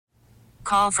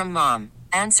Call from mom.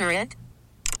 Answer it.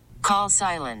 Call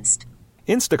silenced.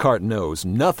 Instacart knows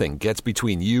nothing gets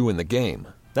between you and the game.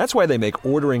 That's why they make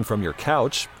ordering from your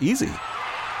couch easy.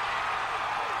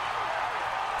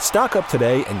 Stock up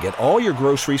today and get all your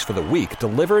groceries for the week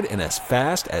delivered in as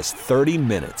fast as 30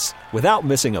 minutes without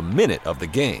missing a minute of the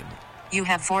game. You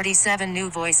have 47 new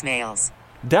voicemails.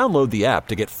 Download the app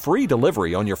to get free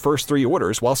delivery on your first 3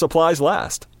 orders while supplies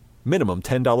last. Minimum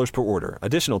 $10 per order.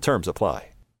 Additional terms apply.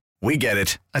 We get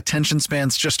it. Attention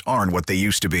spans just aren't what they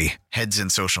used to be. Heads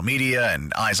in social media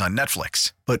and eyes on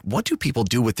Netflix. But what do people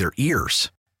do with their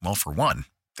ears? Well, for one,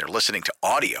 they're listening to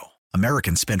audio.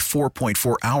 Americans spend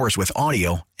 4.4 hours with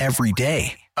audio every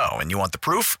day. Oh, and you want the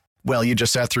proof? Well, you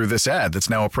just sat through this ad that's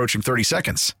now approaching 30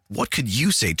 seconds. What could you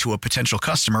say to a potential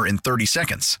customer in 30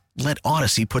 seconds? Let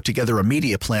Odyssey put together a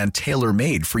media plan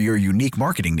tailor-made for your unique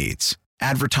marketing needs.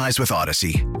 Advertise with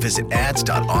Odyssey. Visit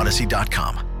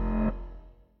ads.odyssey.com.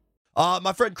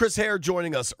 My friend Chris Hayre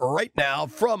joining us right now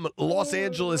from Los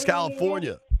Angeles,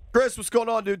 California. Chris, what's going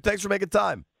on, dude? Thanks for making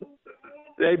time.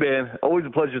 Hey, man. Always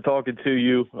a pleasure talking to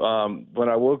you. When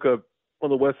I woke up on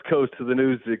the West Coast to the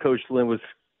news that Coach Lynn was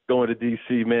going to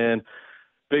D.C., man,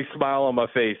 big smile on my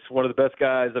face. One of the best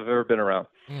guys I've ever been around.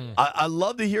 I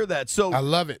love to hear that. So I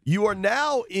love it. You are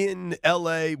now in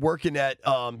L.A. working at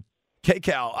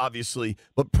KCAL, obviously.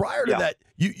 But prior to that,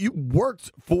 you worked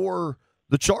for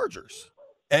the Chargers.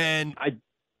 And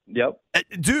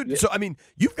dude, so I mean,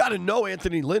 you've got to know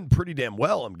Anthony Lynn pretty damn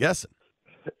well, I'm guessing.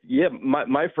 Yeah,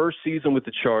 my first season with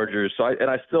the Chargers, so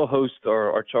I still host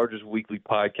our Chargers Weekly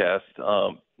podcast.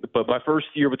 But my first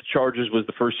year with the Chargers was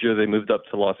the first year they moved up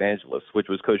to Los Angeles, which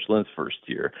was Coach Lynn's first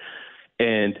year.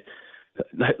 And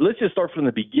let's just start from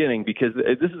the beginning, because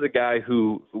this is a guy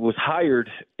who was hired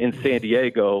in San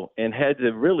Diego and had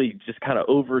to really just kind of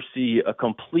oversee a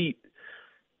complete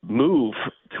move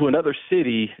to another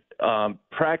city,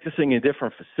 practicing in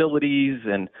different facilities,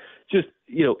 and just,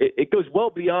 you know, it goes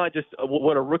well beyond just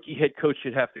what a rookie head coach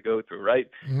should have to go through, right?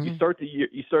 Mm-hmm. You start the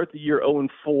year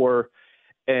 0-4,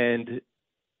 and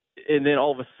then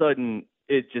all of a sudden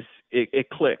it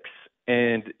clicks.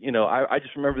 And, you know, I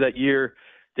just remember that year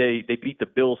they beat the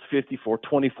Bills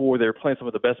 54-24. They were playing some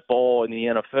of the best ball in the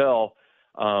NFL.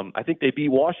 I think they beat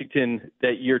Washington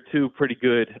that year too, pretty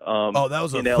good. That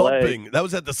was a thumping. That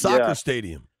was at the soccer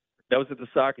stadium. That was at the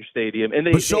soccer stadium, and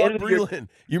Sean Breland.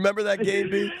 You remember that game,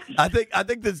 B? I think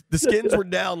the Skins were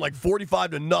down like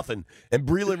 45-0, and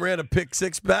Breland ran a pick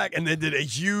six back, and then did a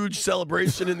huge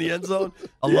celebration in the end zone.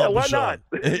 I love why Sean.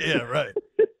 not? Yeah, right.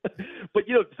 But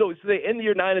you know, so they end the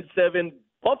year 9-7.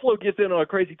 Buffalo gets in on a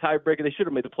crazy tiebreaker. They should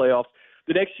have made the playoffs.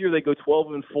 The next year they go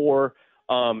 12-4,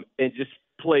 and just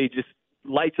play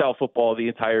lights out football the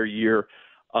entire year.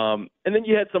 And then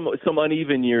you had some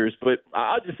uneven years, but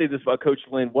I'll just say this about Coach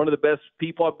Lynn: one of the best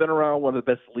people I've been around, one of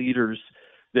the best leaders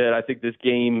that I think this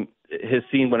game has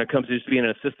seen when it comes to just being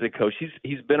an assistant coach.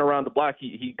 He's been around the block.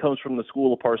 He comes from the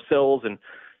school of Parcells and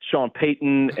Sean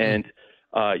Payton, and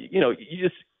you know,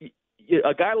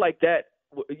 a guy like that.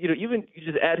 You know, even you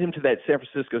just add him to that San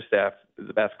Francisco staff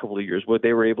the past couple of years, what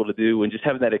they were able to do, and just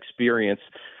having that experience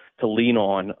to lean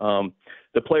on.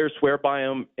 The players swear by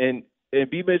him, and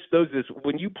B-Mitch knows this.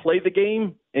 When you play the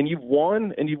game and you've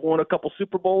won a couple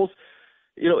Super Bowls,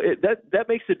 you know, that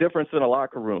makes a difference in a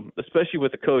locker room, especially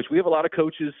with the coach. We have a lot of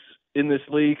coaches in this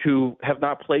league who have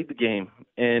not played the game,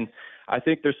 and I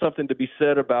think there's something to be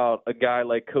said about a guy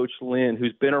like Coach Lynn,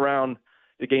 who's been around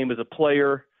the game as a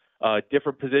player,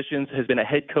 different positions, has been a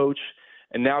head coach,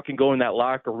 and now can go in that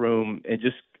locker room and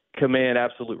just command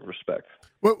absolute respect.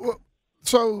 Well,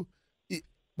 so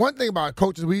one thing about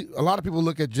coaches, a lot of people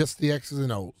look at just the X's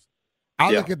and O's.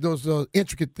 I look at those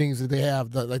intricate things that they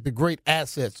have, like the great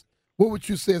assets. What would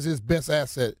you say is his best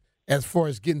asset as far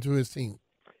as getting to his team?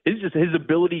 It's just his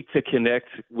ability to connect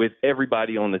with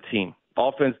everybody on the team,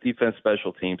 offense, defense,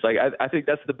 special teams. Like I think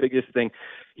that's the biggest thing.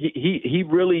 He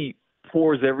really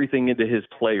pours everything into his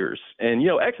players. And, you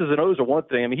know, X's and O's are one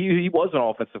thing. I mean, he was an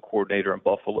offensive coordinator in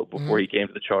Buffalo before he came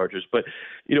to the Chargers. But,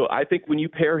 you know, I think when you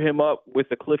pair him up with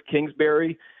the Cliff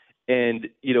Kingsbury, and,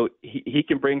 you know, he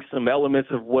can bring some elements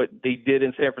of what they did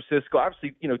in San Francisco.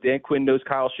 Obviously, you know, Dan Quinn knows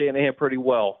Kyle Shanahan pretty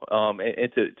well.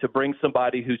 And to bring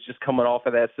somebody who's just coming off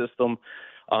of that system,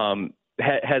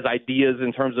 has ideas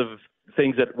in terms of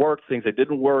things that worked, things that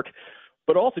didn't work,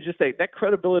 but also just that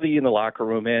credibility in the locker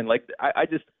room, man. Like,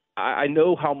 I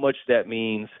know how much that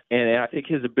means, and I think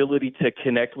his ability to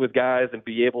connect with guys and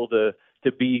be able to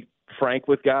be frank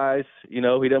with guys, you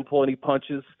know, he doesn't pull any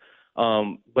punches,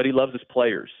 but he loves his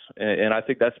players, and I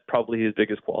think that's probably his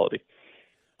biggest quality.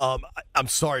 I'm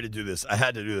sorry to do this. I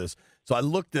had to do this. So I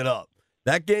looked it up.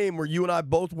 That game where you and I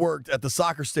both worked at the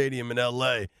soccer stadium in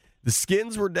L.A., the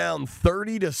Skins were down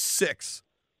 30-6.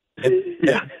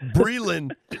 And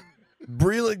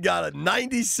Breland got a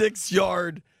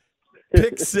 96-yard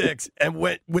pick six and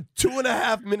went with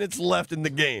 2.5 minutes left in the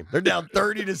game. They're down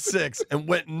 30-6 and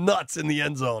went nuts in the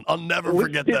end zone. I'll never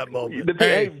forget that moment.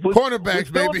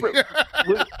 Cornerbacks, baby.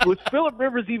 Was Phillip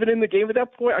Rivers even in the game at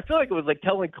that point? I feel like it was like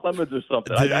Kellen Clemens or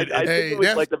something. I think it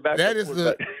was like the backup. That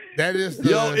is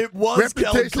the it was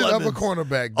reputation of a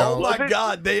cornerback, dog. Oh, my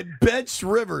God. They had benched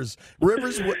Rivers.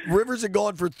 Rivers had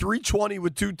gone for 320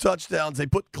 with 2 touchdowns. They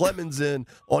put Clemens in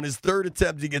on his third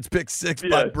attempt. He gets picked 6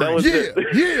 by Breeze.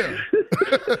 Yeah.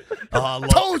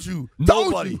 Told you.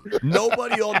 Nobody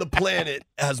on the planet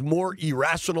has more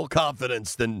irrational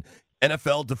confidence than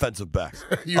NFL defensive backs.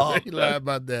 You ain't lie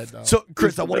about that, dog. So,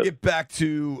 Chris, I want to get back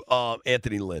to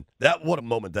Anthony Lynn. What a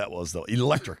moment that was, though.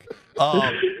 Electric.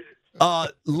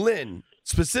 Lynn,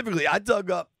 specifically, I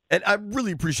dug up, and I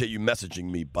really appreciate you messaging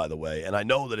me, by the way, and I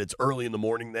know that it's early in the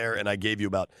morning there, and I gave you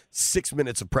about 6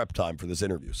 minutes of prep time for this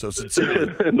interview. So,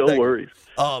 sincerely. No worries.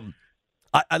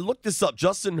 I looked this up.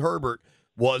 Justin Herbert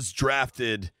was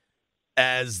drafted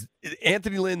as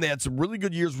Anthony Lynn. They had some really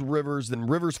good years with Rivers. Then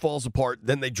Rivers falls apart.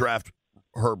 Then they draft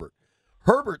Herbert.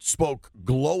 Herbert spoke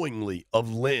glowingly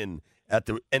of Lynn at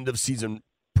the end of season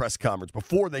press conference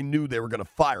before they knew they were going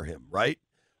to fire him, right?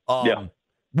 Yeah.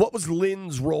 What was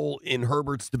Lynn's role in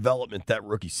Herbert's development that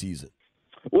rookie season?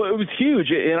 Well, it was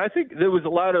huge, and I think there was a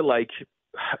lot of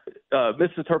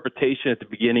misinterpretation at the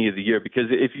beginning of the year, because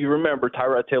if you remember,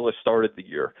 Tyrod Taylor started the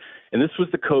year, and this was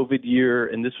the COVID year,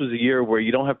 and this was a year where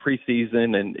you don't have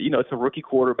preseason, and it's a rookie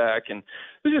quarterback, and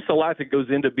there's just a lot that goes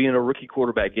into being a rookie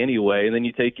quarterback anyway, and then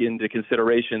you take into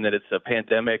consideration that it's a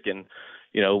pandemic, and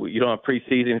you don't have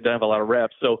preseason, you don't have a lot of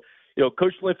reps, so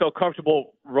Coach Lynn felt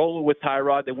comfortable rolling with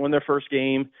Tyrod. They won their first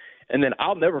game, and then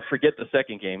I'll never forget the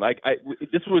second game.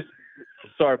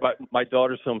 Sorry, my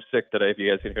daughter's home sick today, if you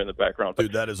guys can hear in the background.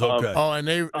 Dude, that is okay. And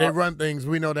they run things.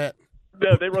 We know that.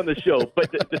 No, they run the show.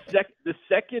 But the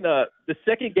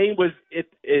second game was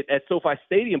at SoFi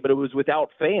Stadium, but it was without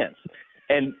fans,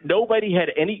 and nobody had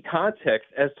any context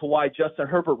as to why Justin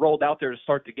Herbert rolled out there to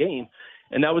start the game,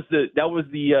 and that was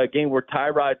the game where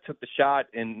Tyrod took the shot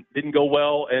and didn't go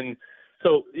well, and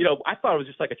so I thought it was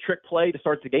just like a trick play to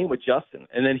start the game with Justin,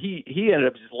 and then he ended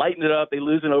up just lighting it up. They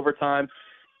lose in overtime.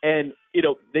 And,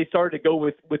 they started to go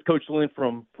with Coach Lynn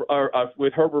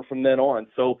with Herbert from then on.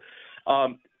 So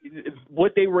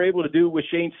what they were able to do with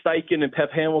Shane Steichen and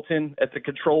Pep Hamilton at the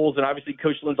controls, and obviously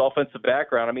Coach Lynn's offensive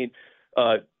background, I mean,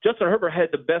 Justin Herbert had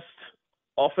the best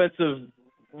offensive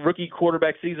rookie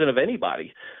quarterback season of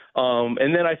anybody.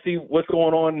 And then I see what's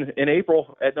going on in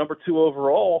April at number 2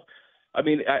 overall. I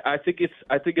mean, I think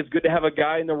it's good to have a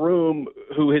guy in the room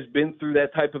who has been through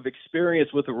that type of experience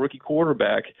with a rookie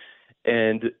quarterback.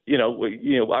 And,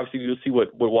 obviously you'll see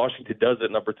what Washington does at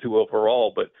number 2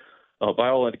 overall, but by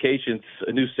all indications,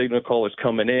 a new signal caller is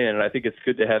coming in, and I think it's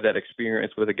good to have that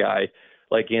experience with a guy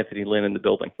like Anthony Lynn in the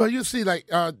building. Well, you see,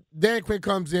 Dan Quinn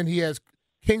comes in, he has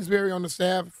Kingsbury on the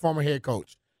staff, former head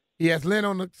coach. He has Lynn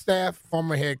on the staff,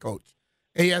 former head coach.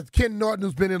 And he has Ken Norton,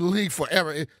 who's been in the league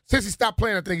forever. Since he stopped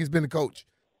playing, I think he's been the coach.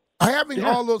 Having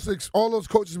all those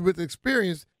coaches with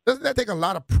experience, doesn't that take a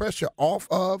lot of pressure off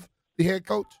of the head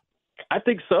coach? I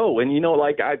think so, and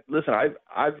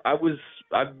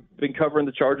I've been covering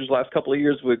the Chargers the last couple of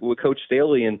years with Coach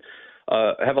Staley, and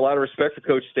I have a lot of respect for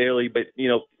Coach Staley. But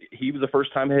he was a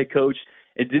first-time head coach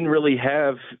and didn't really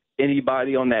have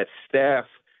anybody on that staff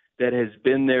that has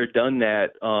been there, done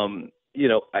that. And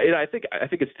I think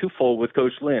it's twofold with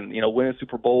Coach Lynn. Winning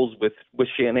Super Bowls with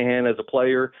Shanahan as a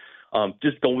player,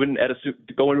 just going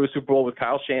to a Super Bowl with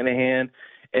Kyle Shanahan.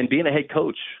 And being a head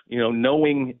coach,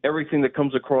 knowing everything that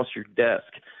comes across your desk.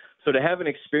 So to have an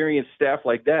experienced staff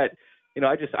like that,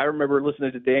 I remember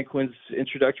listening to Dan Quinn's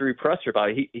introductory presser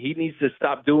about it. He needs to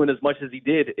stop doing as much as he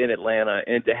did in Atlanta.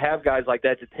 And to have guys like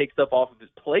that to take stuff off of his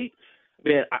plate,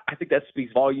 man, I think that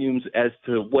speaks volumes as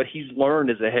to what he's learned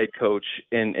as a head coach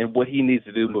and what he needs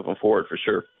to do moving forward for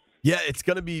sure. Yeah, it's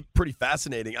going to be pretty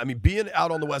fascinating. I mean, being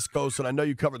out on the West Coast, and I know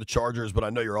you cover the Chargers, but I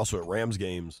know you're also at Rams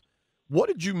games. What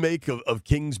did you make of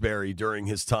Kingsbury during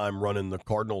his time running the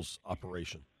Cardinals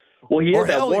operation? Well, he had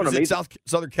that one. He was in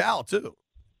Southern Cal, too.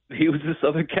 He was in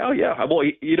Southern Cal, yeah. Well,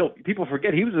 people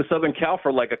forget he was in Southern Cal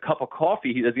for like a cup of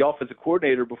coffee as the offensive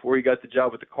coordinator before he got the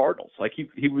job with the Cardinals. Like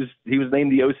he was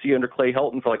named the OC under Clay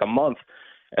Helton for like a month,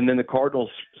 and then the Cardinals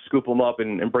scoop him up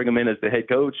and bring him in as the head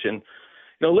coach. And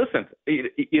listen,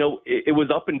 it was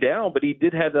up and down, but he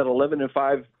did have that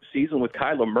 11-5 season with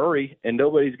Kyler Murray, and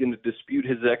nobody's going to dispute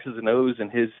his X's and O's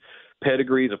and his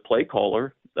pedigree as a play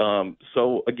caller.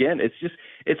 So again,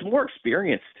 it's more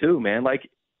experience too, man. Like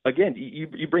again,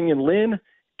 you bring in Lynn,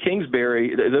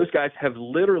 Kingsbury, those guys have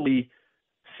literally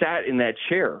sat in that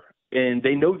chair and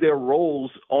they know their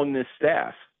roles on this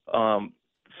staff.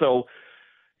 So,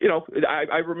 you know,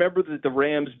 I remember that the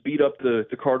Rams beat up the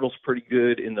Cardinals pretty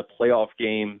good in the playoff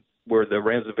game where the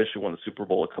Rams eventually won the Super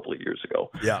Bowl a couple of years ago.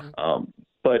 Yeah.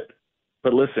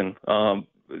 But listen,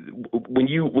 when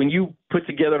you put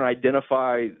together and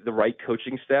identify the right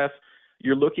coaching staff,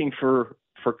 you're looking for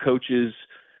coaches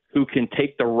who can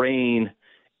take the reign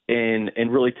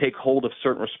and really take hold of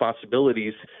certain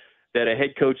responsibilities that a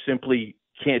head coach simply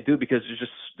can't do because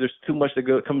there's too much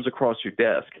that comes across your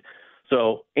desk.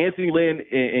 So Anthony Lynn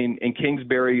and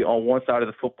Kingsbury on one side of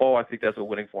the football, I think that's a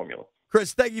winning formula.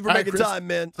 Chris, thank you for making time,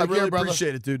 man. I really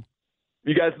appreciate it, dude.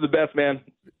 You guys are the best, man.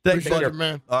 Thanks, buddy.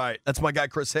 Man. All right, that's my guy,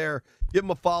 Chris Hayre. Give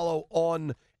him a follow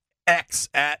on X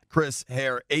at Chris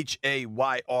Hayre,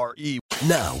 Hayre.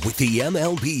 Now with the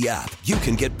MLB app, you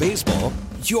can get baseball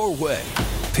your way.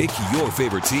 Pick your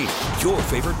favorite team, your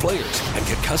favorite players, and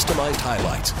get customized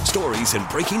highlights, stories, and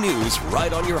breaking news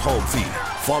right on your home feed.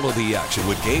 Follow the action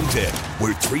with Game Day,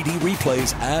 where 3D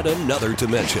replays add another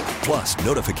dimension. Plus,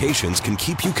 notifications can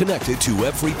keep you connected to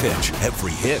every pitch,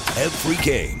 every hit, every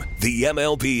game. The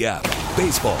MLB app.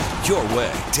 Baseball your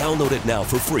way. Download it now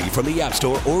for free from the App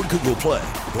Store or Google Play.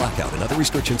 Blackout and other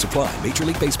restrictions apply. Major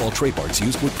League Baseball trademarks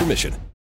used with permission.